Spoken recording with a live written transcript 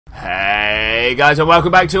Hey guys, and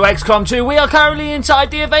welcome back to Xcom 2. We are currently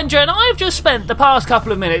inside the Avenger, and I've just spent the past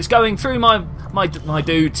couple of minutes going through my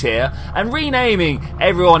dudes here and renaming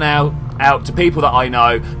everyone out to people that I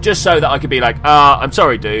know, just so that I could be like, I'm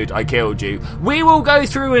sorry dude, I killed you. We will go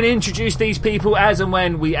through and introduce these people as and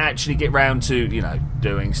when we actually get round to, you know,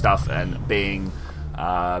 doing stuff and being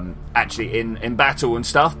actually in battle and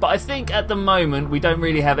stuff. But I think at the moment we don't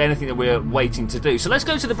really have anything that we're waiting to do. So let's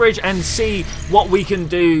go to the bridge and see what we can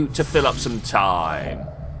do to fill up some time.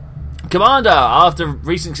 Commander, after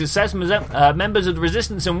recent success, members of the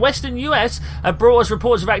resistance in western US have brought us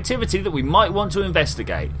reports of activity that we might want to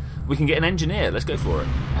investigate. We can get an engineer. Let's go for it.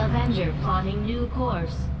 Avenger plotting new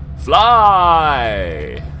course.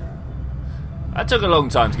 Fly! That took a long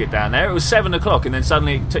time to get down there. It was 7 o'clock and then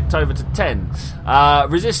suddenly it ticked over to 10.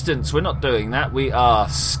 Resistance, we're not doing that. We are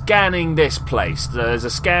scanning this place. There's a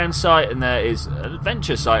scan site and there is an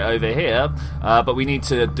adventure site over here. But we need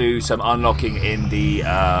to do some unlocking in the...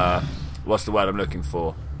 what's the word I'm looking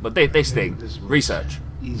for? But this thing. Research.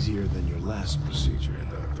 Easier than your last procedure,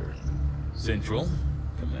 Doctor. Central,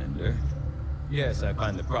 Commander. Yes, I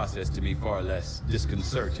find the process to be far less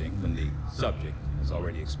disconcerting when the subject has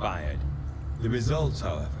already expired. The results,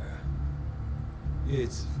 however,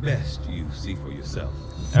 it's best you see for yourself.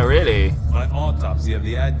 Oh, really? My autopsy of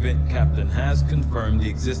the Advent captain has confirmed the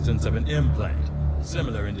existence of an implant,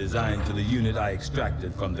 similar in design to the unit I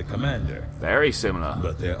extracted from the commander. Very similar.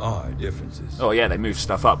 But there are differences. Oh yeah, they move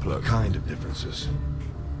stuff up, look. What kind of differences?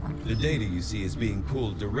 The data you see is being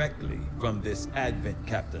pulled directly from this Advent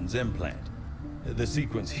captain's implant. The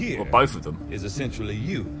sequence here, well, both of them, is essentially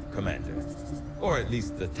you, Commander. Or at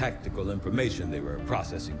least the tactical information they were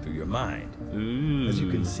processing through your mind. Ooh. As you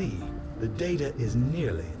can see, the data is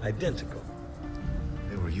nearly identical.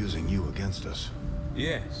 They were using you against us.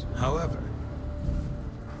 Yes, however,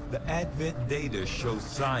 the Advent data shows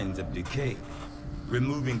signs of decay.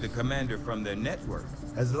 Removing the commander from their network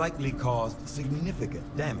has likely caused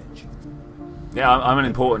significant damage. Yeah, I'm an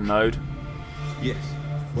important node. Yes,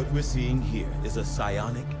 what we're seeing here is a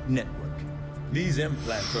psionic network. These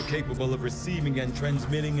implants are capable of receiving and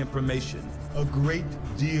transmitting information, a great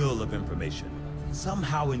deal of information,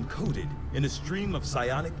 somehow encoded in a stream of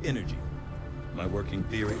psionic energy. My working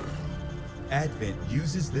theory? Advent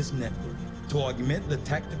uses this network to augment the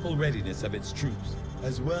tactical readiness of its troops,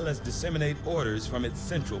 as well as disseminate orders from its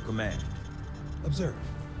central command. Observe.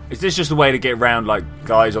 Is this just a way to get around, like,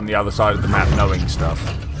 guys on the other side of the map knowing stuff?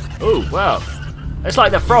 Oh, well. It's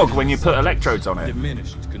like the frog when you put electrodes on it.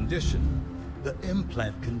 Diminished condition. The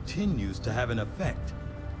implant continues to have an effect.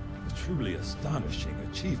 A truly astonishing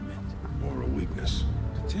achievement. Or a weakness.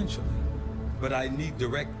 Potentially. But I need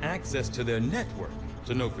direct access to their network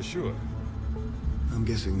to know for sure. I'm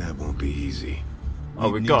guessing that won't be easy.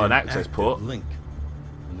 Oh, we've got an access port. Link.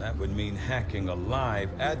 And that would mean hacking a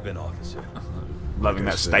live Advent officer. Loving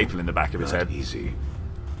that staple in the back of his head. Easy.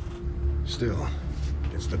 Still,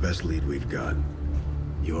 it's the best lead we've got.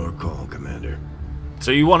 Your call, Commander.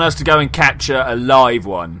 So you want us to go and capture a live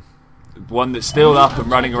one? One that's still up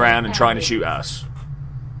and running around and trying to shoot us?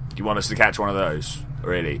 You want us to catch one of those?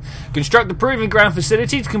 Really? Construct the Proving Ground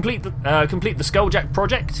facility to complete the Skulljack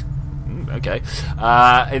project? Okay.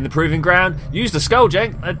 In the Proving Ground, use the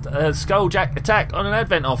Skulljack attack on an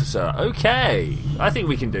Advent officer. Okay. I think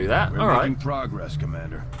we can do that. We're All right. making progress,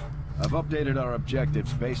 Commander. I've updated our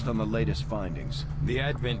objectives based on the latest findings. The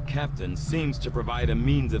Advent captain seems to provide a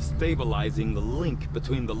means of stabilizing the link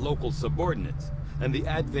between the local subordinates and the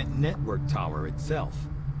Advent network tower itself.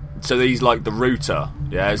 So he's like the router.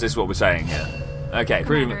 Yeah, is this what we're saying here? Okay,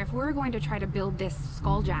 Commander, if we're going to try to build this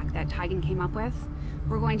Skulljack that Tygan came up with,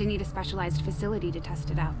 we're going to need a specialized facility to test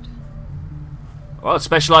it out. Well,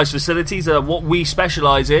 specialized facilities are what we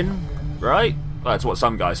specialize in, right? Well, that's what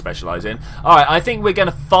some guys specialise in. Alright, I think we're going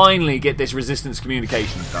to finally get this resistance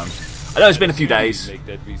communications done. I know it's been a few days. Make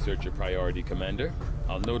that research a priority, Commander.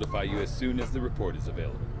 I'll notify you as soon as the report is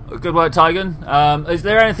available. Good work, Tygan. Is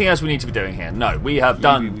there anything else we need to be doing here? No, we have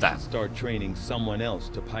done that. Should start training someone else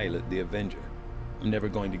to pilot the Avenger. I'm never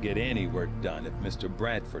going to get any work done if Mr.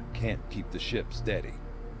 Bradford can't keep the ship steady.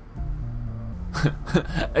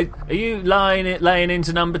 Are you laying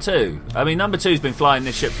into number 2? I mean, number 2's been flying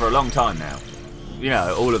this ship for a long time now. You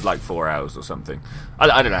know, all of like 4 hours or something.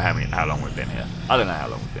 I don't know how long we've been here.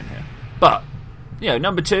 But, you know,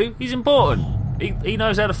 number 2, he's important. He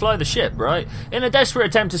knows how to fly the ship, right? In a desperate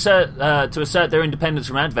attempt to assert their independence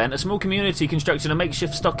from Advent, a small community constructed a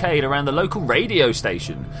makeshift stockade around the local radio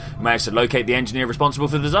station. We managed to locate the engineer responsible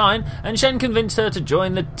for the design, and Shen convinced her to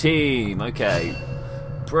join the team. Okay.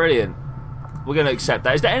 Brilliant. We're going to accept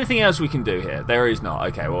that. Is there anything else we can do here? There is not.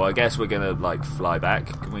 Okay, well, I guess we're going to, like, fly back.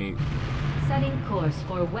 Can we... Setting course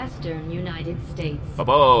for Western United States.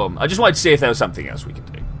 Ba-boom. I just wanted to see if there was something else we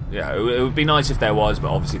could do. Yeah, it would be nice if there was, but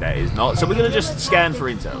obviously there is not. So we're going to just scan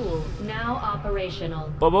for intel. School, now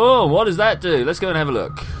operational. Ba-boom. What does that do? Let's go and have a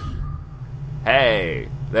look. Hey,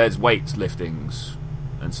 there's weight liftings.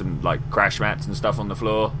 And some, like, crash mats and stuff on the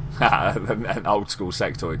floor. And old school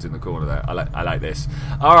sectoids in the corner there. I like this.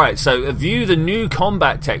 Alright, so view the new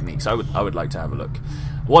combat techniques. I would like to have a look.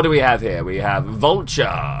 What do we have here? We have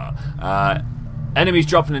Vulture. Enemies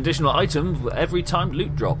drop an additional item every time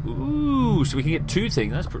loot drop. Ooh, so we can get 2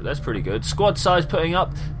 things. That's pretty good. Squad size putting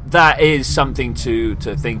up. That is something to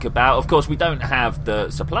think about. Of course, we don't have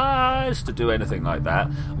the supplies to do anything like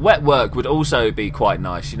that. Wet work would also be quite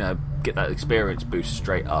nice, you know, get that experience boost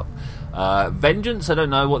straight up. Vengeance, I don't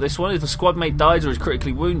know what this one is. If a squad mate dies or is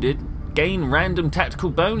critically wounded, gain random tactical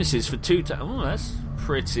bonuses for 2 times. Oh, that's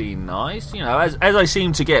pretty nice. You know, as I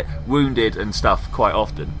seem to get wounded and stuff quite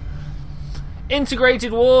often.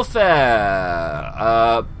 Integrated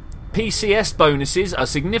warfare. PCS bonuses are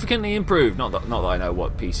significantly improved. Not that I know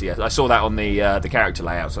what PCS. I saw that on the character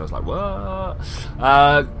layout, so I was like, what?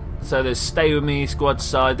 So there's stay with me, squad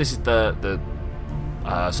side. This is the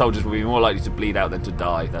soldiers will be more likely to bleed out than to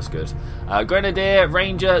die. That's good. Grenadier,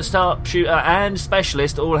 Ranger, Sharpshooter, and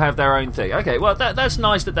Specialist all have their own thing. Okay, well that's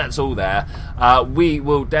nice that that's all there. We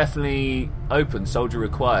will definitely open Soldier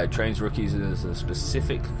Required. Trains rookies as a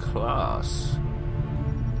specific class.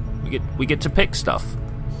 We get to pick stuff.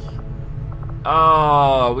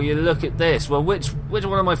 Oh, will you look at this? Well, which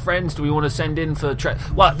one of my friends do we want to send in for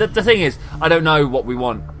well, the thing is, I don't know what we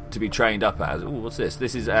want to be trained up as. Ooh, what's this?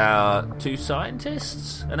 This is our 2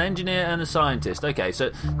 scientists, an engineer and a scientist. Okay,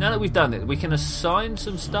 so now that we've done it, we can assign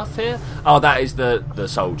some stuff here. Oh, that is the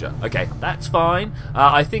soldier. Okay, that's fine.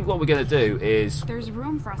 I think what we're going to do is... There's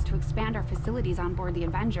room for us to expand our facilities on board the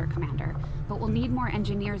Avenger, Commander, but we'll need more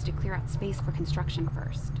engineers to clear out space for construction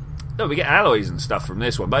first. No, we get alloys and stuff from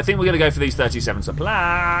this one, but I think we're going to go for these 37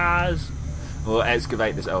 supplies. We'll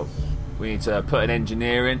excavate this. Oh, we need to put an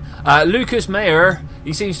engineer in. Lucas Mayer,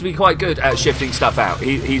 he seems to be quite good at shifting stuff out.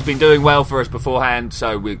 He's been doing well for us beforehand,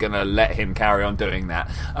 so we're going to let him carry on doing that.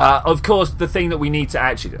 Of course, the thing that we need to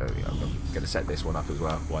actually do... I'm going to set this one up as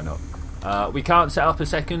well. Why not? We can't set up a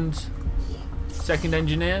second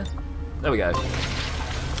engineer. There we go.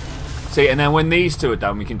 See, and then when these 2 are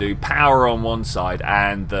done, we can do power on one side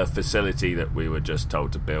and the facility that we were just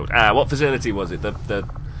told to build. What facility was it? The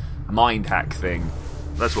mind hack thing.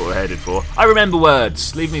 That's what we're headed for. I remember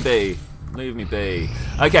words. Leave me be. Leave me be.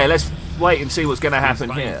 Okay, let's wait and see what's going to happen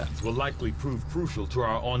here. These will likely prove crucial to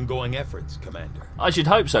our ongoing efforts, Commander. I should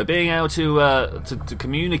hope so. Being able to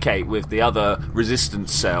communicate with the other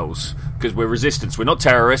resistance cells, because we're resistance. We're not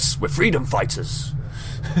terrorists. We're freedom fighters.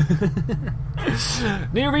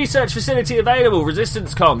 New research facility available.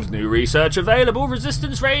 Resistance comms. New research available.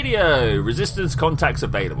 Resistance radio. Resistance contacts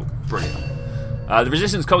available. Brilliant. The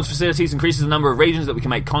resistance comms facilities increases the number of regions that we can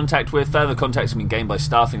make contact with. Further contacts can be gained by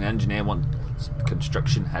staffing the engineer once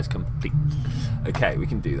construction has complete. Okay, we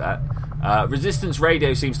can do that. Resistance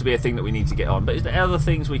radio seems to be a thing that we need to get on. But is there other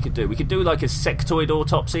things we could do? We could do like a sectoid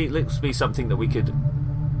autopsy. It looks to be something that we could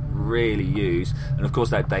really use. And of course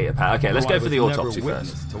that data pad. Okay, let's go for the autopsy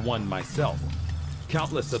first. To one myself.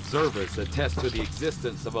 Countless observers attest to the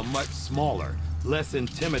existence of a much smaller, less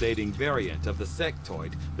intimidating variant of the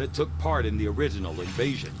sectoid that took part in the original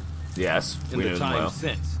invasion. Yes, in the time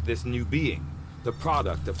since, this new being, the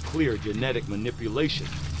product of clear genetic manipulation,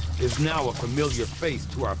 is now a familiar face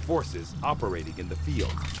to our forces operating in the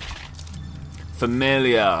field.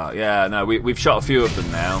 Familiar, yeah, no, we've shot a few of them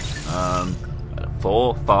now.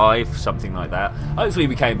 4, 5, something like that. Hopefully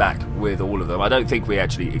we came back with all of them. I don't think we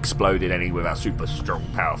actually exploded any with our super strong,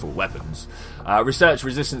 powerful weapons. Research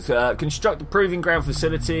resistance, construct a proving ground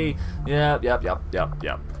facility. Yep.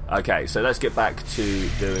 Okay, so let's get back to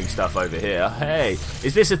doing stuff over here. Hey,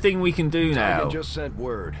 is this a thing we can do now? I just sent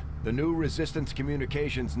word. The new Resistance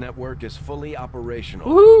Communications Network is fully operational.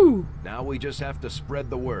 Woohoo! Now we just have to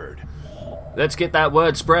spread the word. Let's get that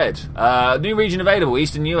word spread. New region available,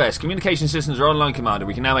 Eastern US. Communication systems are online, Commander.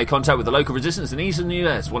 We can now make contact with the local resistance in Eastern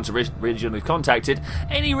US. Once a region is contacted,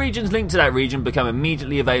 any regions linked to that region become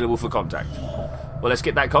immediately available for contact. Well, let's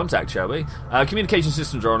get that contact, shall we? Communication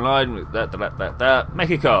systems are online.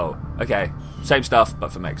 Mexico. Okay, same stuff,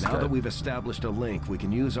 but for Mexico. Now that we've established a link, we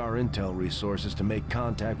can use our intel resources to make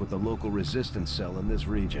contact with the local resistance cell in this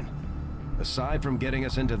region. Aside from getting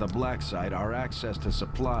us into the black site, our access to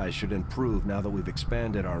supplies should improve now that we've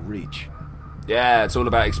expanded our reach. Yeah, it's all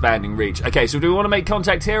about expanding reach. Okay, so do we want to make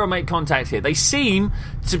contact here or make contact here? They seem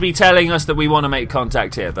to be telling us that we want to make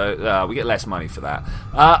contact here, though we get less money for that.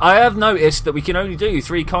 I have noticed that we can only do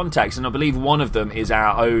 3 contacts, and I believe one of them is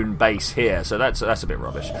our own base here, so that's a bit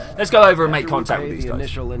rubbish. Let's go over and make contact with these guys. The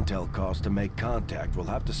initial intel cost to make contact. We'll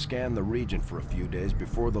have to scan the region for a few days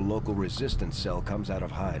before the local resistance cell comes out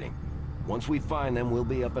of hiding. Once we find them, we'll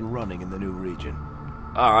be up and running in the new region.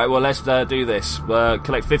 Alright, well, let's do this.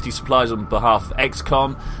 Collect 50 supplies on behalf of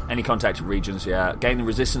Xcom. Any contacted regions, yeah. Gain the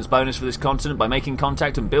resistance bonus for this continent by making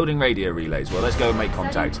contact and building radio relays. Well, let's go and make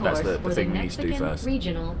contact. That's the thing we need to do first.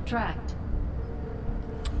 Regional tract.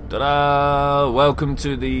 Ta-da! Welcome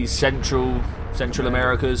to the Central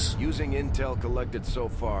Americas. Using intel collected so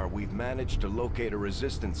far, we've managed to locate a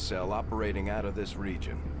resistance cell operating out of this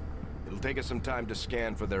region. It'll take us some time to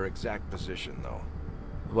scan for their exact position, though.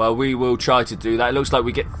 Well, we will try to do that. It looks like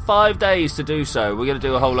we get 5 days to do so. We're going to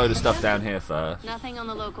do a whole load of stuff down here first. Nothing on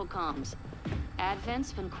the local comms.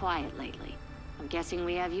 Advent's been quiet lately. I'm guessing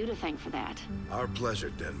we have you to thank for that. Our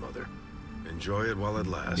pleasure, Den Mother. Enjoy it while it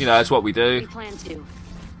lasts. You know, that's what we do. We plan to.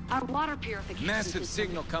 Our water purification Massive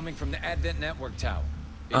signal coming from the Advent network tower.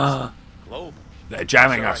 It's global. They're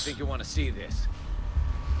jamming Sir, us. I think you want to see this.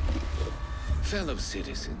 Fellow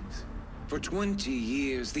citizens, for 20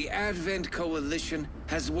 years, the Advent Coalition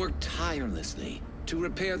has worked tirelessly to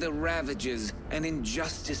repair the ravages and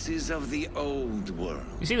injustices of the old world.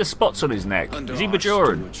 You see the spots on his neck? Under Is he our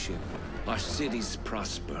Bajoran? stewardship, our cities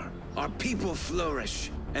prosper, our people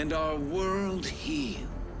flourish, and our world heals.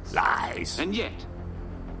 Lies. And yet,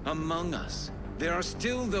 among us, there are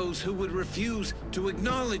still those who would refuse to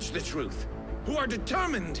acknowledge the truth, who are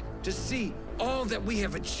determined to see all that we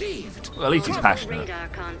have achieved. Well, at least he's passionate. Radar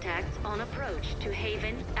contacts on approach to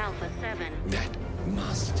Haven Alpha 7. That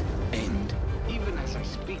must end. Even as I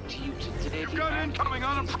speak to you today, the gun incoming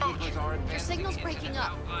on approach. Your signal's breaking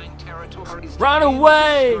up. Run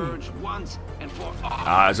away! Once and for all.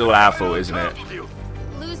 Ah, it's all our fault, isn't it?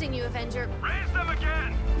 Losing you, Avenger. Raise them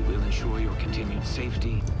again. We will ensure your continued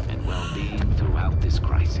safety and well-being throughout this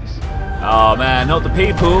crisis. Oh man, not the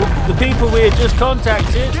people. The people we had just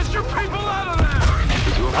contacted. Get your people out of there!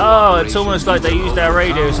 Oh, it's almost like they used our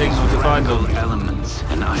radio signal to find them. Elements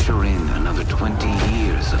and usher in another 20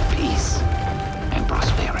 years of peace and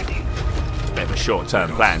prosperity. Bit of a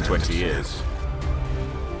short-term plan, 20 years.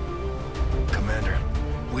 Commander,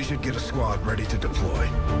 we should get a squad ready to deploy.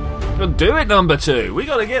 We'll do it, number 2. We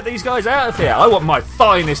gotta get these guys out of here. I want my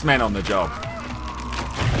finest men on the job.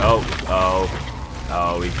 Oh,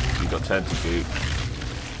 he got turned to goop.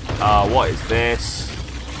 What is this?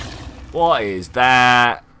 What is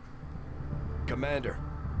that? Commander,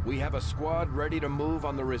 we have a squad ready to move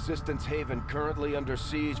on the Resistance Haven currently under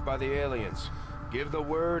siege by the aliens. Give the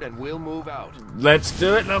word and we'll move out. Let's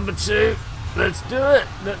do it, number 2. Let's do it.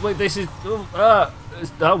 Wait, this is... Oh,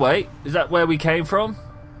 wait. Is that where we came from?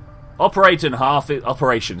 Operation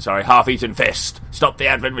Half-Eaten Fist. Stop the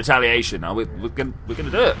Advent retaliation. We're gonna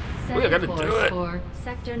do it. We're gonna do it. For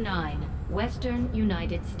Sector 9, Western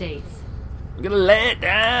United States. We're gonna lay it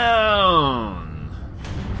down.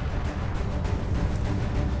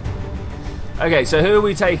 Okay, so who are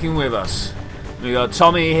we taking with us? We got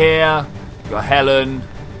Tommy here. We got Helen.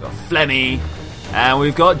 We got Flemmy. And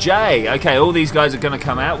we've got Jay. Okay, all these guys are going to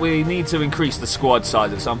come out. We need to increase the squad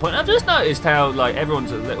size at some point. I've just noticed how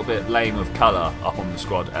everyone's a little bit lame of colour up on the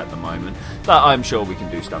squad at the moment. But I'm sure we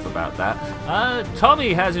can do stuff about that.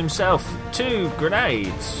 Tommy has himself 2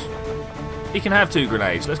 grenades. He can have 2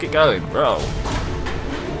 grenades. Let's get going. Roll.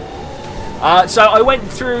 So I went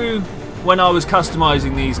through when I was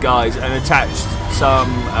customising these guys and attached some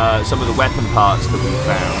of the weapon parts that we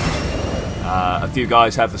found. A few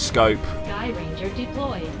guys have the scope. Ranger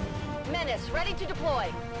deployed. Menace, ready to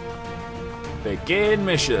deploy. Begin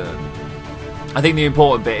mission. I think the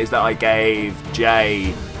important bit is that I gave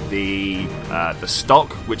Jay the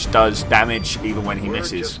stock, which does damage even when he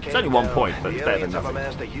misses. It's only 1 point, but it's better than nothing. The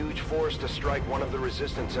aliens have amassed a huge force to strike one of the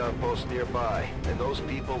resistance outposts nearby, and those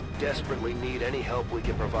people desperately need any help we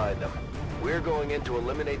can provide them. We're going in to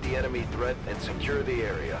eliminate the enemy threat and secure the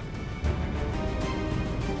area.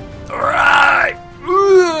 Alright!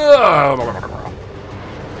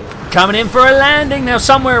 Coming in for a landing. Now,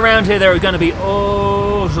 somewhere around here there are going to be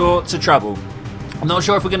all sorts of trouble. I'm not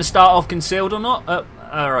sure if we're going to start off concealed or not.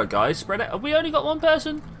 Alright, guys, spread out. Have we only got 1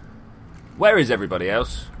 person? Where is everybody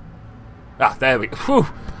else? Ah, there we go. Whew.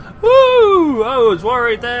 Woo! I was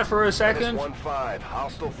worried there for a second. 1-5.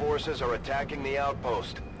 Hostile forces are attacking the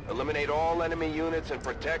outpost. Eliminate all enemy units and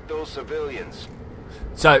protect those civilians.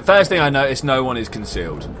 So, first thing I noticed, no one is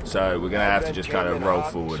concealed. So, we're going to have to just kind of roll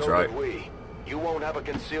forwards, right? You won't have a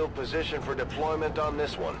concealed position for deployment on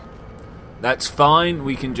this one. That's fine.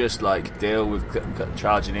 We can just like deal with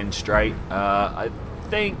charging in straight. I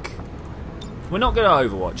think we're not going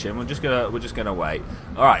to overwatch him. We're just gonna wait.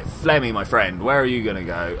 All right, Flemmy, my friend, where are you going to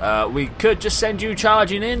go? We could just send you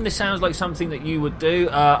charging in. This sounds like something that you would do.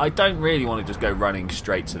 I don't really want to just go running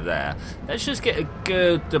straight to there. Let's just get a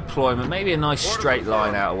good deployment. Maybe a nice straight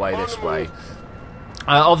line out away this way.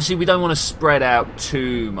 Obviously, we don't want to spread out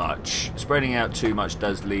too much. Spreading out too much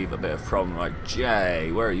does leave a bit of problem. Right,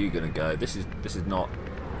 Jay, where are you going to go? This is not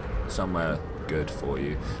somewhere good for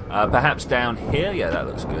you. Perhaps down here. Yeah, that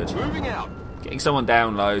looks good. Moving out. Getting someone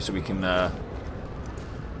down low so we can, I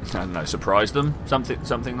don't know, surprise them.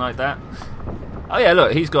 Something like that. Oh yeah,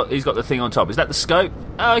 look, he's got the thing on top. Is that the scope?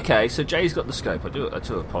 Oh, okay, so Jay's got the scope. I do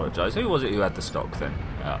apologise. Who was it who had the stock then?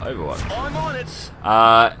 Overwatch. I'm on it.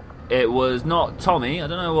 It was not Tommy. I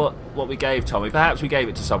don't know what we gave Tommy. Perhaps we gave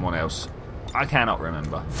it to someone else. I cannot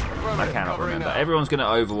remember. Everyone's going to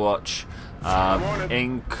Overwatch,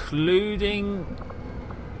 including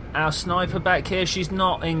our sniper back here. She's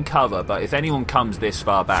not in cover, but if anyone comes this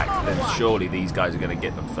far back, then surely these guys are going to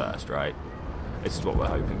get them first, right? This is what we're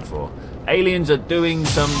hoping for. Aliens are doing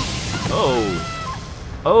some...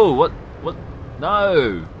 Oh, what?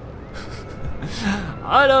 No.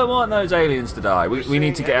 I don't want those aliens to die. We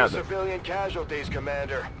need to get out there. Civilian casualties,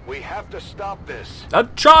 Commander. We have to stop this.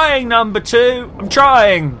 I'm trying, number 2. I'm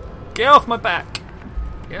trying. Get off my back.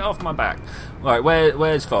 Get off my back. Right,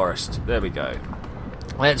 where's Forrest? There we go.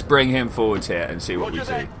 Let's bring him forwards here and see what we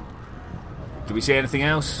see. Do we see anything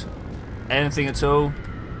else? Anything at all?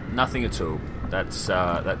 Nothing at all. That's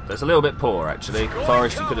a little bit poor, actually.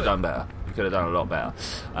 Forrest, you could have done better. You could have done a lot better.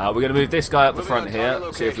 We're going to move this guy up the front here,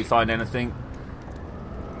 see if we find anything.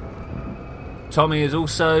 Tommy has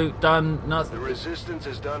also done nothing. The Resistance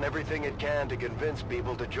has done everything it can to convince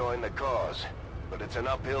people to join the cause. But it's an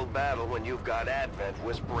uphill battle when you've got Advent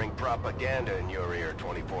whispering propaganda in your ear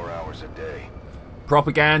 24 hours a day.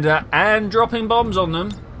 Propaganda and dropping bombs on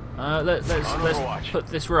them. Let's put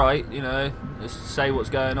this right, you know. Let's say what's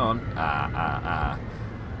going on.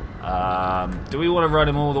 Do we want to run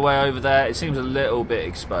him all the way over there? It seems a little bit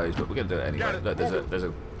exposed, but we're going to do it anyway. Look, there's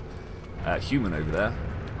a human over there.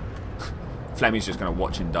 Flemmy's just going to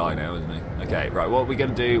watch him die now, isn't he? Okay, right, what are we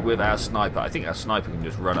going to do with our sniper? I think our sniper can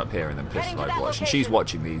just run up here and then pistol watch, and she's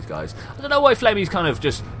watching these guys. I don't know why Flemmy's kind of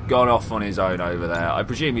just gone off on his own over there. I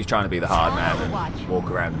presume he's trying to be the hard man and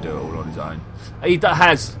walk around and do it all on his own. He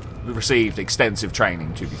has received extensive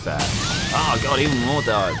training, to be fair. Oh, God, even more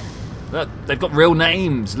died. Look, they've got real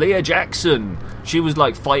names. Leah Jackson. She was,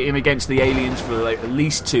 like, fighting against the aliens for, like, at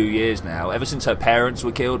least 2 years now, ever since her parents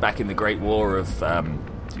were killed back in the Great War of...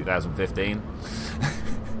 2015.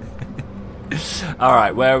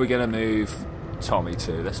 Alright, where are we going to move Tommy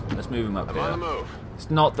to? Let's move him up here. It's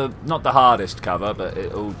not the hardest cover, but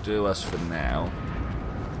it'll do us for now.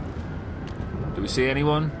 Do we see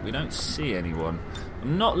anyone? We don't see anyone.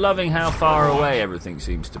 I'm not loving how far away everything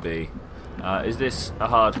seems to be. Is this a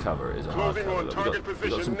hard cover? It is a hard cover. Look, we've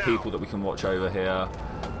got some people that we can watch over here.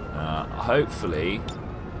 Hopefully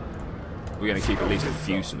we're going to keep at least a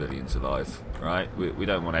few civilians alive, right? We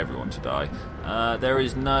don't want everyone to die. There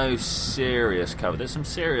is no serious cover. There's some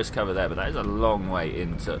serious cover there, but that is a long way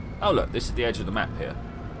into... Oh, look, this is the edge of the map here.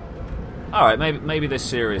 Alright, maybe this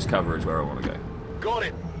serious cover is where I want to go. Got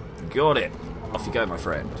it! Got it! Off you go, my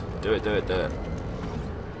friend. Do it, do it, do it.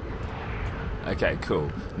 Okay,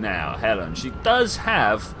 cool. Now, Helen, she does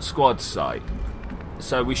have squad sight.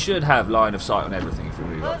 So we should have line of sight on everything if we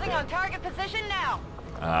move up Closing here. on target position now.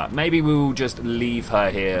 Maybe we will just leave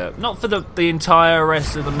her here, not for the entire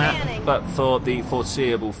rest of the map, but for the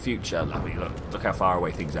foreseeable future. I mean, look how far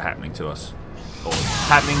away things are happening to us. Or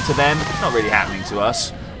happening to them. It's not really happening to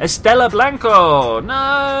us. Estella Blanco!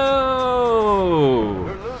 No!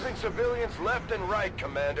 We're losing civilians left and right,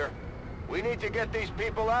 Commander. We need to get these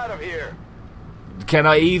people out of here. Can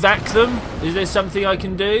I evac them? Is there something I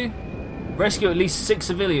can do? Rescue at least 6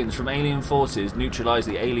 civilians from alien forces. Neutralize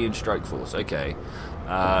the alien strike force. Okay.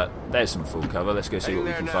 There's some full cover. Let's go see what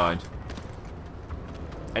we can find.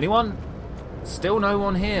 Anyone? Still no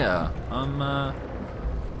one here. I'm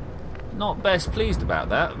not best pleased about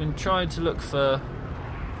that. I've been trying to look for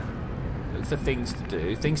things to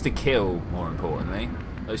do. Things to kill, more importantly.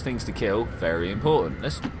 Those things to kill, very important.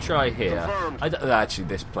 Let's try here. Actually,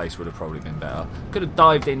 this place would have probably been better. Could have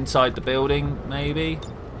dived inside the building, maybe.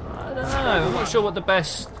 I don't know. I'm not sure what the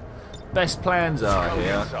best plans are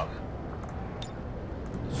here. Let's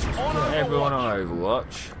just put everyone on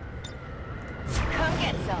Overwatch. Come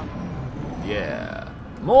get some. Yeah.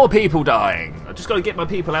 More people dying. I just got to get my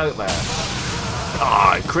people out there.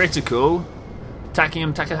 Ah, critical.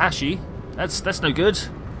 Takium Takahashi. That's no good.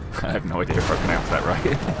 I have no idea if I pronounced that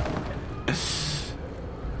right.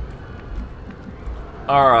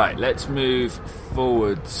 Alright, let's move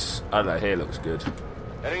forwards. I don't know, here looks good.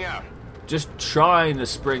 Heading out. Just trying to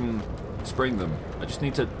spring them. I just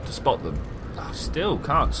need to spot them. I still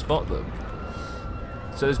can't spot them.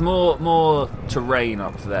 So there's more terrain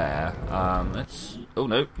up there. Let's... Oh,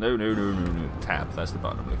 no. Tab, that's the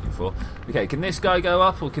button I'm looking for. Okay, can this guy go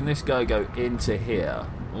up or can this guy go into here?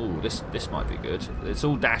 Oh, this might be good. It's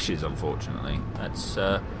all dashes, unfortunately. That's...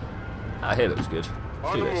 here looks good.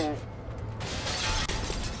 Let's do this.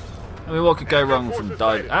 I mean, what could go wrong from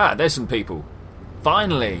diving? Ah, there's some people.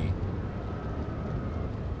 Finally!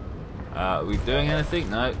 Are we doing anything?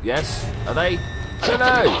 No. Yes? Are they? I don't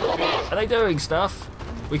know. Are they doing stuff?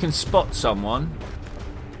 We can spot someone.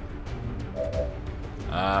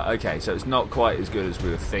 Okay, so it's not quite as good as we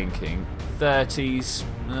were thinking. 30s,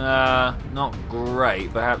 not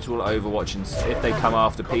great. Perhaps we'll overwatch and if they come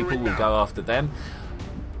after people, we'll go after them.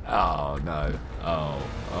 Oh no. Oh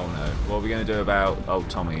no. What are we going to do about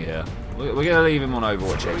Tommy here? We're going to leave him on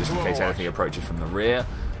Overwatch here just in case anything approaches from the rear.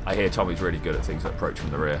 I hear Tommy's really good at things that approach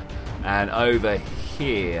from the rear. And over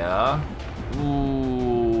here...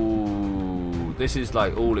 Ooh... This is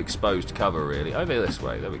like all exposed cover really. Over this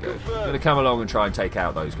way, there we go. I'm going to come along and try and take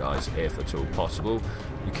out those guys if at all possible.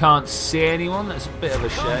 You can't see anyone, that's a bit of a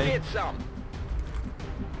shame.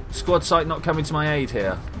 Squad site not coming to my aid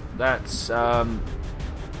here. That's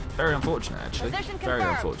very unfortunate actually. Very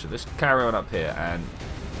unfortunate. Let's carry on up here and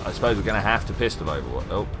I suppose we're going to have to pistol overwatch.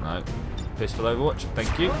 Oh, no. Pistol overwatch,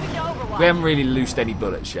 thank you. We haven't really loosed any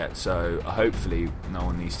bullets yet, so hopefully no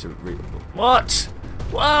one needs to... What?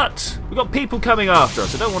 What? We've got people coming after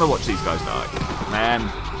us. I don't want to watch these guys die. Man,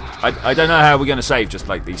 I don't know how we're going to save just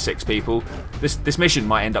like these 6 people. This mission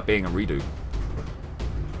might end up being a redo.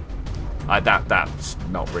 That's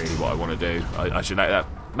not really what I want to do. I should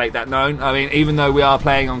make that known. I mean, even though we are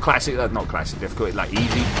playing on classic... not classic difficulty, like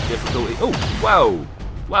easy difficulty. Oh, whoa.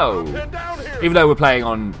 Whoa. Even though we're playing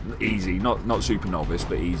on easy, not super novice,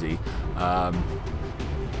 but easy.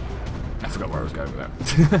 I forgot where I was going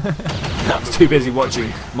with that. I was too busy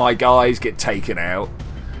watching my guys get taken out.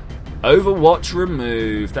 Overwatch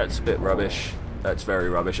removed. That's a bit rubbish. That's very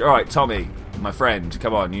rubbish. Alright, Tommy, my friend,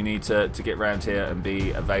 come on. You need to get round here and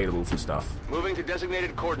be available for stuff. Moving to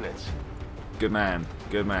designated coordinates. Good man.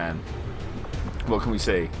 Good man. What can we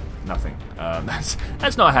see? Nothing.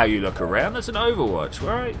 That's not how you look around. That's an Overwatch,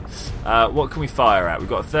 right? What can we fire at? We've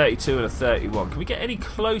got a 32 and a 31. Can we get any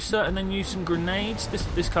closer and then use some grenades?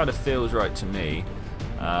 This kind of feels right to me.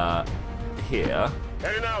 Here,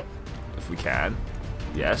 if we can,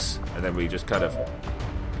 yes. And then we just kind of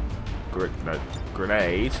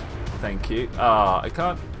grenade. Thank you. I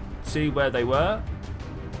can't see where they were.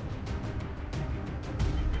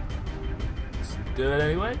 Do it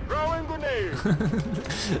anyway. Throwing grenade.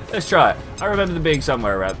 Let's try it. I remember them being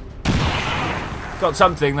somewhere around. Got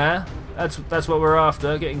something there. That's what we're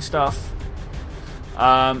after. Getting stuff.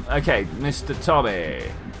 Okay, Mr. Tommy,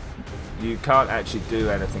 you can't actually do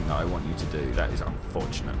anything that I want you to do. That is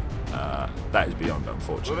unfortunate. That is beyond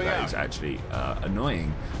unfortunate. That is actually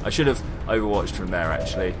annoying. I should have overwatched from there.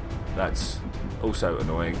 Actually, that's also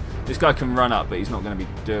annoying. This guy can run up, but he's not going to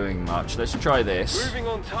be doing much. Let's try this. Moving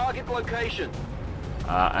on target location.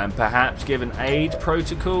 And perhaps give an aid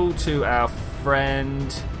protocol to our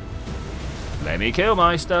friend Lenny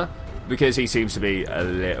Killmeister, because he seems to be a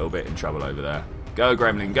little bit in trouble over there. Go,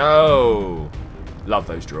 Gremlin, go! Love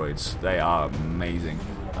those droids. They are amazing.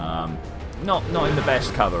 Not in the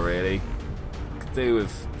best cover, really. Do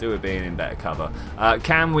with being in better cover.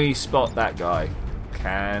 Can we spot that guy?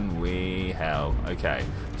 Can we? Hell. Okay.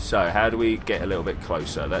 So how do we get a little bit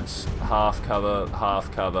closer? That's half cover,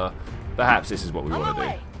 half cover. Perhaps this is what we want to do.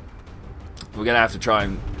 We're going to have to try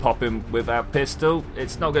and pop him with our pistol.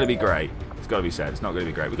 It's not going to be great. It's got to be said. It's not going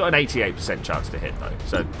to be great. We've got an 88% chance to hit, though.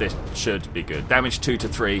 So this should be good. Damage 2 to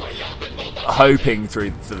 3. Hoping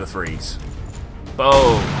through to the 3s.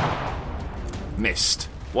 Boom. Missed.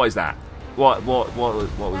 What is that? What was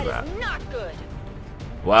that? That is not good.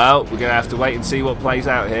 Well, we're going to have to wait and see what plays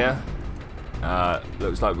out here.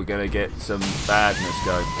 Looks like we're going to get some badness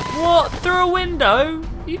going. What? Through a window?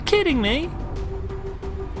 Are you kidding me?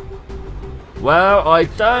 Well, I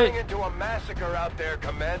don't...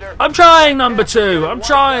 I'm trying, number 2. I'm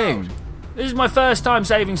trying. This is my first time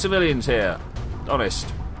saving civilians here.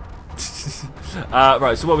 Honest.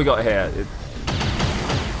 Right, so what we got here?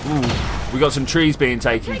 Ooh, we got some trees being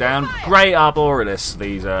taken down. Great arborists,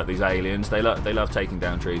 these aliens. They love taking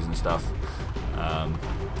down trees and stuff.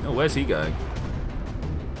 Oh, where's he going?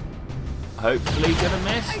 hopefully gonna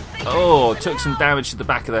miss. Oh, took some damage to the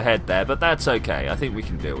back of the head there, but that's okay. I think we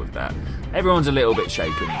can deal with that. Everyone's a little bit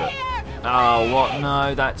shaken, but oh, what?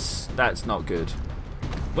 No, that's not good.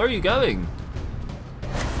 Where are you going?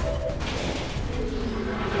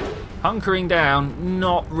 Hunkering down,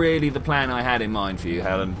 not really the plan I had in mind for you,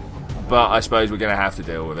 Helen. But I suppose we're going to have to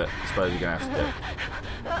deal with it.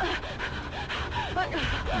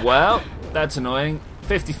 Well, that's annoying.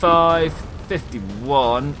 55,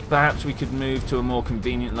 51. Perhaps we could move to a more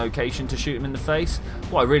convenient location to shoot him in the face.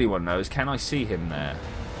 What I really want to know is, can I see him there?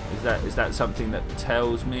 Is that something that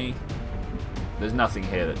tells me? There's nothing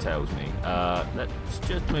here that tells me. Let's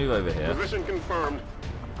just move over here. Position confirmed.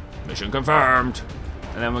 Mission confirmed.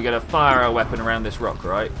 And then we're going to fire our weapon around this rock,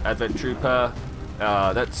 right? Advent Trooper.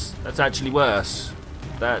 That's actually worse.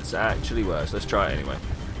 That's actually worse. Let's try it anyway.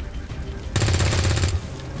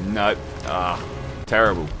 Nope.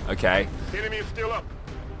 Terrible. Okay. Enemy is still up.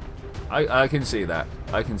 I can see that.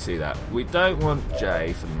 I can see that. We don't want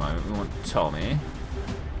Jay for the moment. We want Tommy.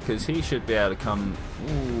 Because he should be able to come...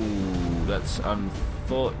 Ooh, that's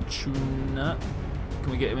unfortunate.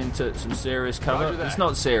 Can we get him into some serious cover? It's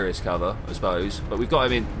not serious cover, I suppose, but we've got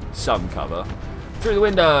him in some cover. Through the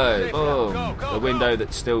window! Boom! The window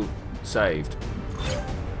that's still saved.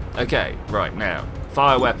 Okay, right, now.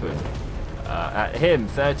 Fire weapon. At him,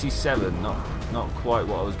 37. Not quite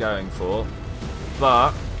what I was going for.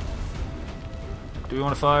 But... do we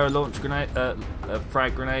want to fire a launch grenade? A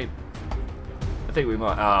frag grenade? I think we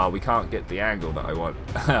might. We can't get the angle that I want.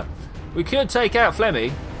 We could take out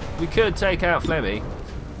Flemmy.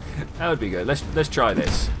 That would be good. Let's try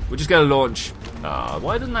this. We're just going to launch.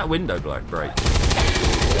 Why doesn't that window break?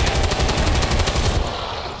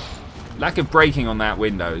 Lack of braking on that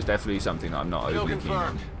window is definitely something that I'm not overly keen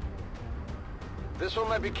on. This one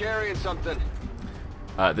might be carrying something.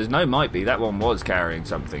 There's no might be. That one was carrying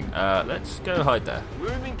something. Let's go hide there.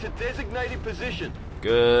 Moving to designated position.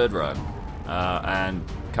 Good run. And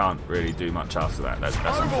can't really do much after that. That's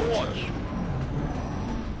unfortunate.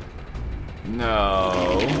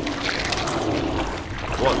 No.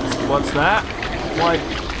 What's that? Why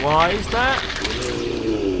is that?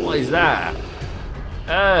 What is that?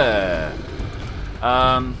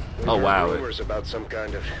 Oh wow. Rumors about some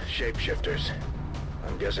kind of shapeshifters.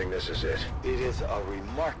 I'm guessing this is it. It is a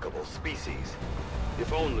remarkable species.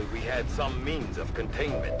 If only we had some means of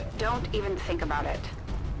containment. Don't even think about it.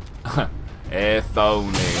 If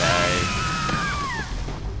only, eh?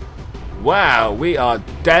 Wow, we are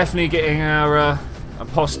definitely getting our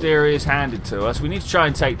posteriors handed to us. We need to try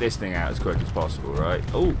and take this thing out as quick as possible, right?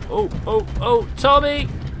 Oh, Tommy!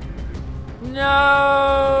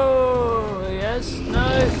 No! Yes,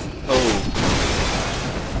 no. Oh.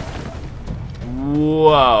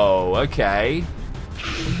 Whoa, okay.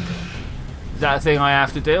 Is that a thing I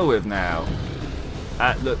have to deal with now?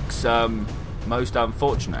 That looks most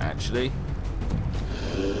unfortunate, actually.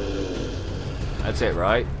 That's it,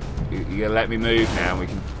 right? You're gonna let me move now. We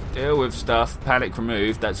can deal with stuff. Panic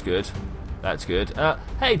removed. That's good. That's good.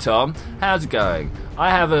 Hey Tom, how's it going? I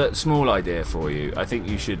have a small idea for you. I think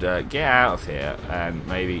you should get out of here and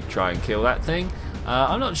maybe try and kill that thing.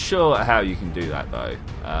 I'm not sure how you can do that though.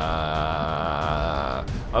 I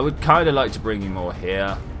would kind of like to bring you more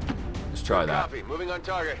here. Let's try that. Copy. Moving on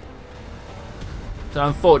target. It's an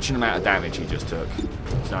unfortunate amount of damage he just took.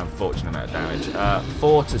 It's an unfortunate amount of damage.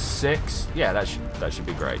 4 to 6. Yeah, that should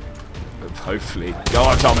be great. Hopefully. Go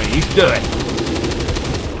on, Tommy. You can do it.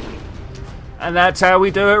 And that's how we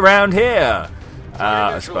do it around here.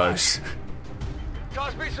 I suppose.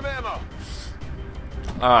 Toss me some ammo.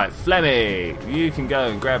 Alright, Flemmy. You can go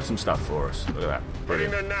and grab some stuff for us. Look at that.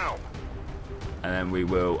 Brilliant. Getting there now. And then we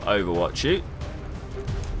will overwatch you.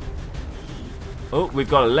 Oh, we've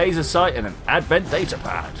got a laser sight and an Advent data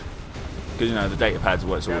pad. Because, you know, the data pads are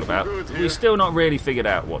what it's all about. We've still not really figured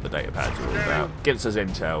out what the data pads are all about. Gives us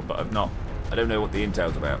intel, but I don't know what the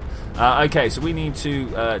intel's about. Okay, so we need to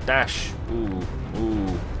dash. Ooh.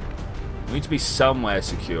 We need to be somewhere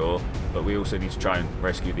secure, but we also need to try and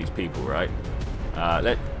rescue these people, right?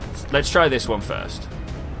 Let's try this one first.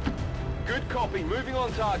 Good copy. Moving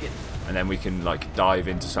on target. And then we can, like, dive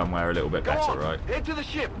into somewhere a little bit better, right? Head to the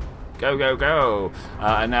ship. Go, go, go!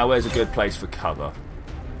 And now where's a good place for cover?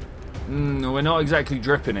 We're not exactly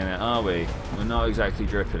dripping in it, are we? We're not exactly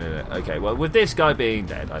dripping in it. Okay, well, with this guy being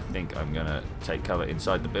dead, I think I'm going to take cover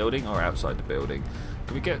inside the building or outside the building.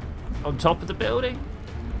 Can we get on top of the building?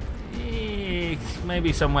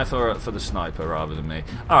 Maybe somewhere for the sniper rather than me.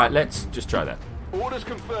 Alright, let's just try that. Orders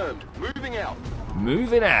confirmed. Moving out.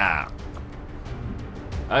 Moving out!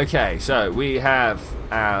 Okay, so we have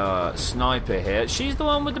our sniper here. She's the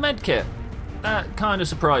one with the med kit. That kind of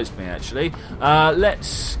surprised me, actually.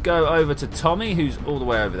 Let's go over to Tommy, who's all the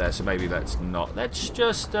way over there, so maybe let's not. Let's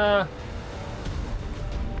just get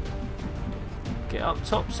up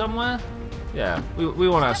top somewhere. Yeah, we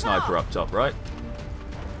want our sniper up top, right?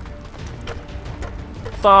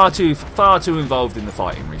 Far too involved in the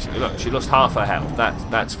fighting recently. Look, she lost half her health.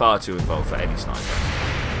 That's far too involved for any sniper.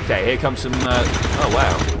 Okay, here comes some... oh,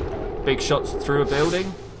 wow. Big shots through a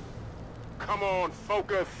building. Come on,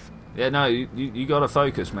 focus. Yeah, no, you got to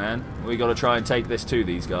focus, man. We got to try and take this to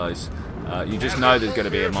these guys. You just know there's going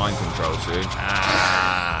to be a mind control soon.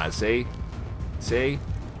 Ah, see? See?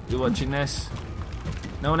 You're watching this?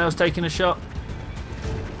 No one else taking a shot?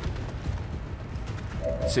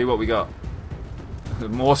 See what we got.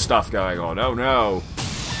 More stuff going on. Oh no.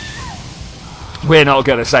 We're not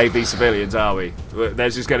going to save these civilians, are we?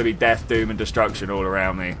 There's just going to be death, doom and destruction all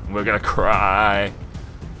around me. We're going to cry.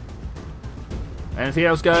 Anything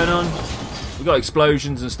else going on? We've got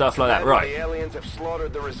explosions and stuff like that. Right. The aliens have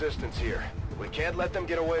slaughtered the resistance here. We can't let them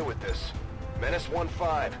get away with this. Menace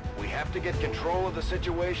 1-5. We have to get control of the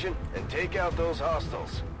situation and take out those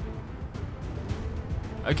hostiles.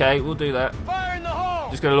 Okay, we'll do that. Fire in the hole!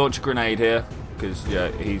 Just going to launch a grenade here. Because,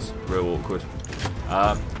 yeah, he's real awkward.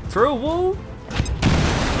 Through a wall?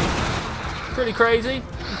 Pretty crazy.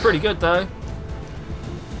 Pretty good, though.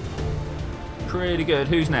 Pretty good.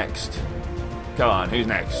 Who's next? Come on, who's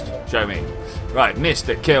next? Show me. Right,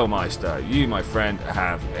 Mr. Killmeister. You, my friend,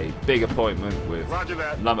 have a big appointment with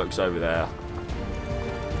Lummox over there.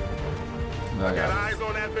 I got eyes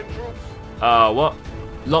on Advent troops. What?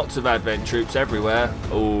 Lots of Advent troops everywhere.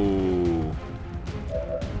 Ooh.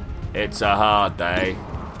 It's a hard day.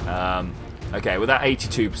 Okay, well that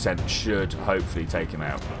 82% should hopefully take him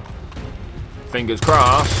out. Fingers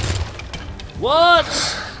crossed. What?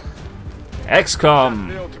 Xcom.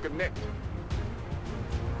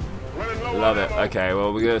 Love it. Okay,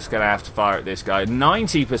 well we're just going to have to fire at this guy.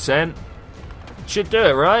 90%. Should do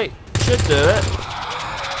it, right? Should do it.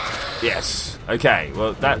 Yes. Okay,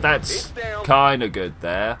 well that's kind of good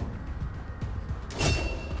there.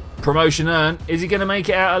 Promotion earned. Is he going to make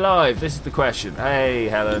it out alive? This is the question. Hey,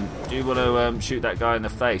 Helen, do you want to shoot that guy in the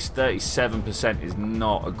face? 37% is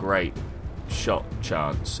not a great shot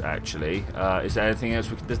chance, actually. Is there anything else?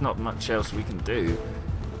 There's not much else we can do.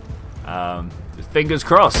 Fingers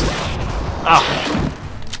crossed. Ah,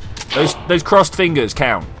 those crossed fingers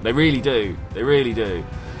count. They really do. They really do.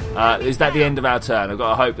 Is that the end of our turn? I've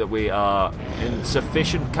got to hope that we are in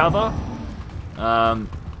sufficient cover.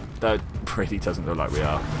 Though it really doesn't look like we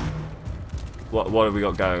are. What have we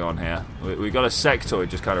got going on here? We've got a sectoid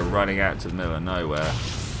just kind of running out to the middle of nowhere.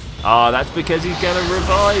 Ah, that's because he's going to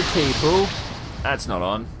revive people. That's not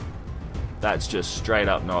on. That's just straight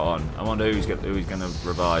up not on. I wonder who he's going to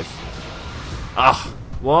revive. Ah,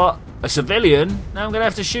 what? A civilian? Now I'm going to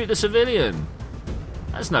have to shoot the civilian.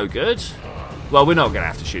 That's no good. Well, we're not going to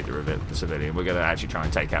have to shoot the civilian. We're going to actually try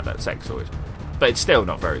and take out that sectoid. But it's still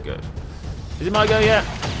not very good. Is it my go yet?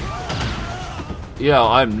 Yeah,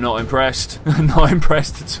 I'm not impressed. Not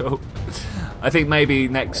impressed at all. I think maybe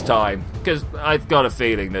next time, because I've got a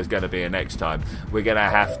feeling there's going to be a next time, we're going to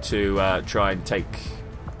have to try and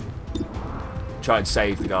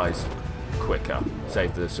save the guys quicker.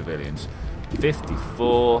 Save the civilians.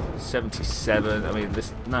 54, 77. I mean,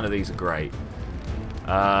 none of these are great.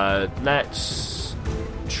 Let's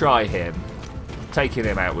try him. Taking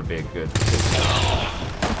him out would be a good start.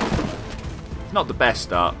 Not the best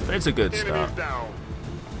start, but it's a good start.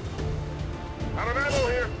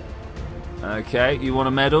 Okay, you want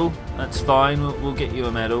a medal? That's fine, we'll get you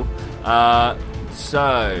a medal.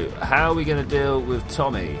 So, how are we going to deal with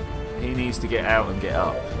Tommy? He needs to get out and get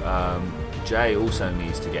up. Jay also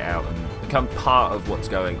needs to get out and become part of what's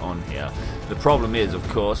going on here. The problem is, of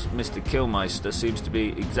course, Mr. Killmeister seems to be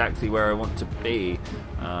exactly where I want to be.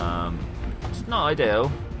 It's not ideal.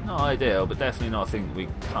 Not ideal, but definitely not a thing that we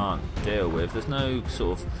can't deal with. There's no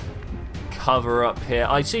sort of cover up here.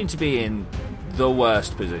 I seem to be in the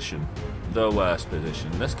worst position. The worst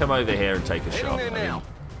position. Let's come over here and take a shot. I mean,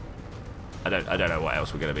 I don't know what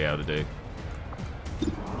else we're going to be able to do.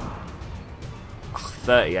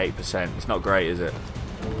 38%. It's not great, is it?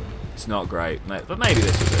 It's not great. But maybe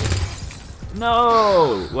this will do.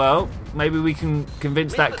 No! Well, maybe we can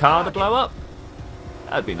convince that car to blow up.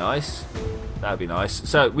 That'd be nice. That'd be nice.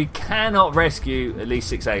 So, we cannot rescue at least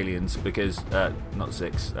 6 aliens because... not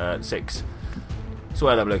 6. 6. That's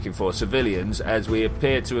what I'm looking for. Civilians, as we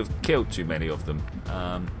appear to have killed too many of them.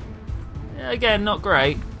 Again, not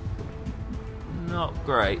great. Not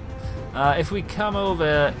great. If we come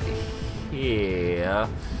over here...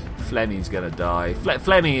 Fleming's gonna die.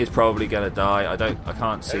 Fleming is probably gonna die. I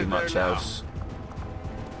can't see much else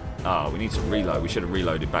Oh, we need to reload. We should have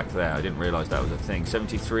reloaded back there. I didn't realise that was a thing.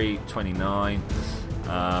 73, 29.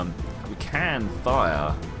 We can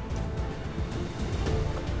fire.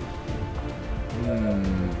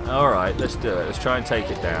 Alright, let's do it. Let's try and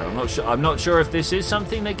take it down. I'm not sure if this is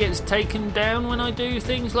something that gets taken down when I do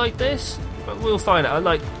things like this. But we'll find out.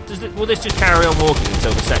 Will this just carry on walking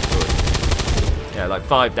until the sectoid? Yeah, like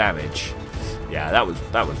 5 damage. Yeah, that was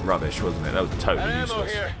rubbish, wasn't it? That was totally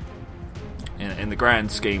useless. In the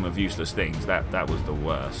grand scheme of useless things, that was the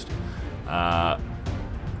worst.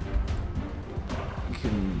 We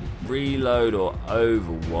can reload or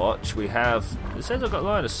overwatch. We have. It says I've got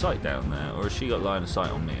line of sight down there, or has she got line of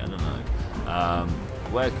sight on me? I don't know.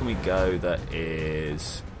 Where can we go that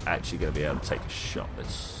is actually going to be able to take a shot?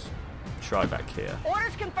 Let's try back here.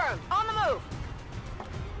 Orders confirmed. On the move.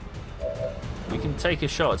 We can take a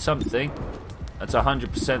shot at something. That's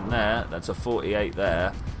 100% there. That's a 48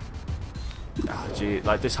 there. Oh, gee,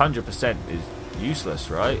 like this 100% is useless,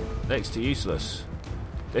 right? Next to useless.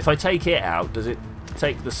 If I take it out, does it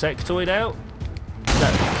take the sectoid out?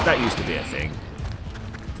 That used to be a thing.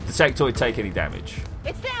 Did the sectoid take any damage?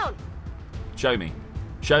 It's down. Show me.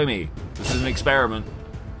 Show me. This is an experiment.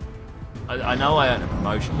 I know I earned a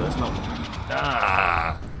promotion, but that's not...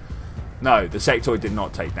 Ah! No, the sectoid did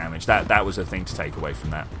not take damage. That was a thing to take away from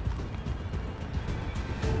that.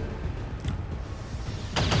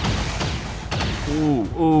 Ooh,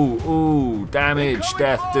 ooh, ooh. Damage,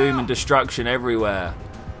 death, doom, and destruction everywhere.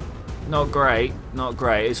 Not great. Not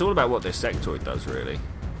great. It's all about what this sectoid does, really.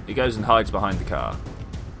 He goes and hides behind the car.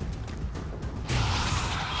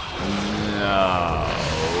 No.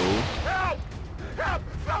 Help! Help!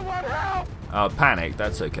 Someone help! Panic.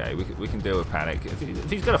 That's okay. We can deal with panic.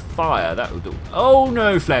 If he's got a fire, that will do. Oh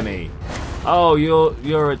no, Flemmy. Oh,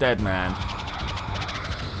 you're a dead man.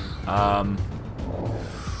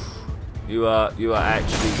 You are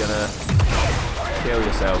actually gonna kill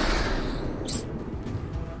yourself.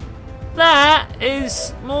 That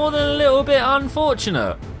is more than a little bit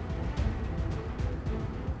unfortunate.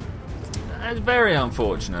 That's very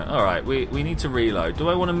unfortunate. Alright, we need to reload. Do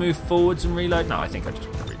I want to move forwards and reload? No, I think I just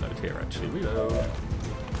want to reload here, actually. Reload.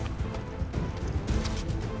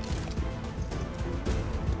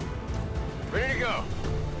 Ready to go.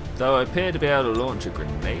 So I appear to be able to launch a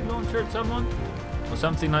grenade launcher at someone? Or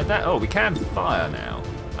something like that. Oh, we can fire now.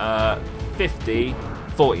 50,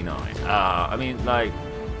 49. I mean, like...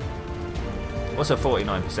 What's a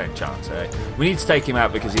 49% chance, eh? We need to take him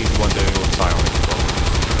out because he's the one doing all the psionics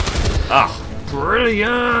problems. Ah,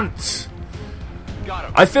 brilliant! Got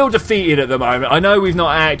him. I feel defeated at the moment. I know we've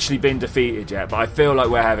not actually been defeated yet, but I feel like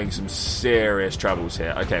we're having some serious troubles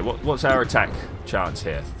here. Okay, what's our attack chance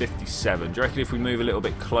here? 57. Do you reckon if we move a little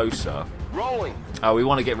bit closer... Rolling. Oh, we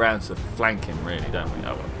want to get round to flanking, really, don't we?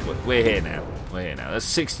 Oh, well, we're here now. We're here now. That's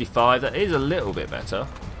 65. That is a little bit better.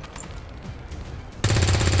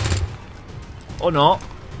 Or not.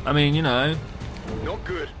 I mean, you know. Not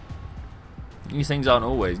good. These things aren't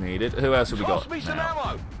always needed. Who else have we got Toss me some now?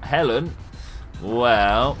 ammo. Helen.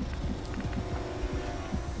 Well,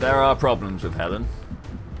 there are problems with Helen.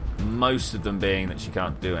 Most of them being that she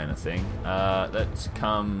can't do anything. Let's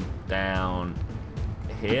come down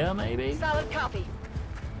here, maybe? Solid copy.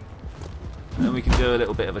 And then we can do a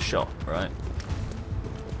little bit of a shot, right?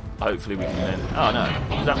 Hopefully we can then... Oh,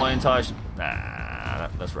 no. Is that my entire... Nah,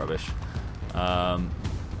 that's rubbish. I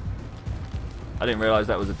didn't realise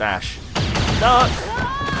that was a dash. No!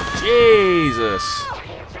 Jesus!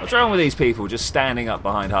 What's wrong with these people just standing up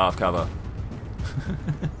behind half cover?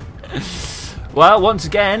 Well, once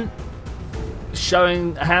again,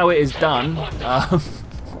 showing how it is done.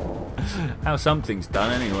 How something's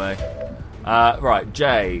done, anyway. Right,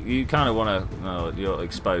 Jay, you kind of want to... Oh, you're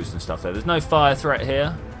exposed and stuff there. There's no fire threat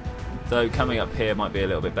here. Though coming up here might be a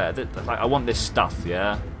little bit better. Like, I want this stuff,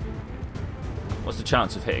 yeah? What's the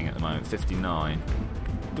chance of hitting at the moment? 59.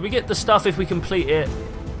 Do we get the stuff if we complete it?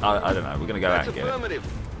 I don't know. We're going to go out and get it.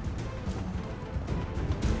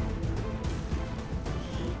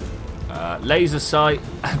 Laser sight,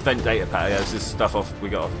 advent data pad. Yeah, this is stuff we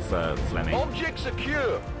got off Fleming. Object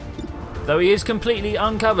secure. Though he is completely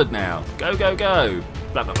uncovered now. Go, go, go.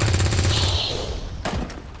 Blah, blah, blah.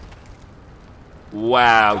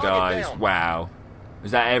 Wow, guys. Wow.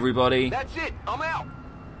 Is that everybody? That's it. I'm out.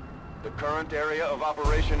 The current area of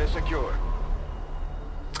operation is secure.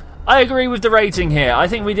 I agree with the rating here. I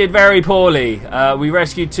think we did very poorly. We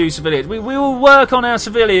rescued 2 civilians. We will work on our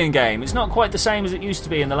civilian game. It's not quite the same as it used to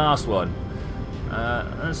be in the last one.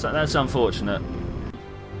 That's unfortunate.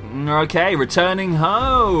 Okay, returning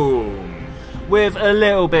home with a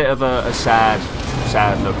little bit of a sad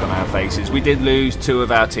sad look on our faces. We did lose 2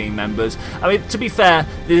 of our team members. I mean, to be fair,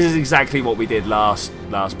 this is exactly what we did last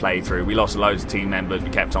playthrough. We lost loads of team members. We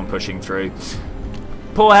kept on pushing through.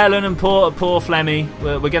 Poor Helen and poor Flemmy.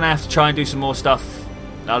 We're going to have to try and do some more stuff.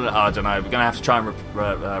 I don't know. We're going to have to try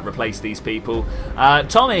and replace these people.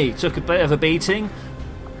 Tommy took a bit of a beating.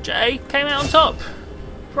 Jay came out on top.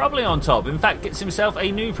 Probably on top. In fact, gets himself a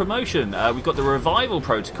new promotion. We've got the revival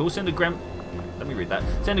protocol. Send a gremlin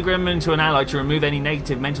to an ally to remove any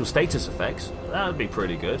negative mental status effects. That would be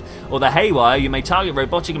pretty good. Or the haywire. You may target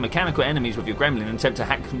robotic and mechanical enemies with your gremlin and attempt to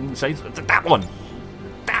hack them. That one.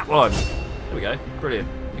 There we go. Brilliant.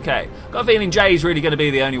 Okay. Got a feeling Jay's really going to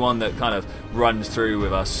be the only one that kind of runs through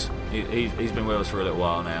with us. He's been with us for a little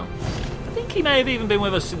while now. I think he may have even been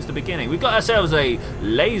with us since the beginning. We've got ourselves a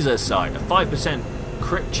laser sight, a 5%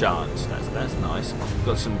 crit chance. That's nice. We've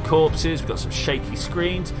got some corpses, we've got some shaky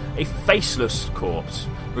screens, a faceless corpse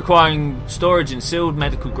requiring storage in sealed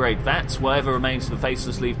medical grade vats. Whatever remains of the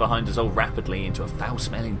faceless leave behind dissolve rapidly into a foul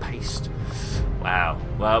smelling paste. Wow.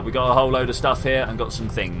 Well, we got a whole load of stuff here and got some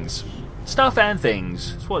things. Stuff and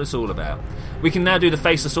things. That's what it's all about. We can now do the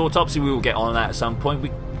faceless autopsy. We will get on that at some point.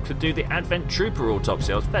 We could do the Advent Trooper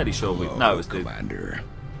autopsy. I was fairly sure we... No, it was the... Commander.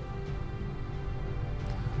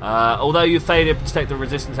 Although you've failed to detect the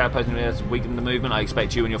resistance outpost and has weakened the movement, I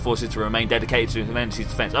expect you and your forces to remain dedicated to humanity's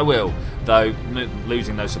defence. I will, though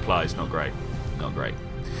losing those supplies, not great. Not great.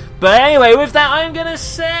 But anyway, with that, I'm going to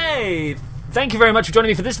say thank you very much for joining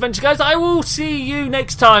me for this adventure, guys. I will see you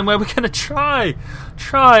next time where we're going to try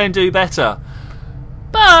and do better.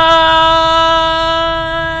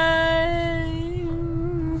 Bye!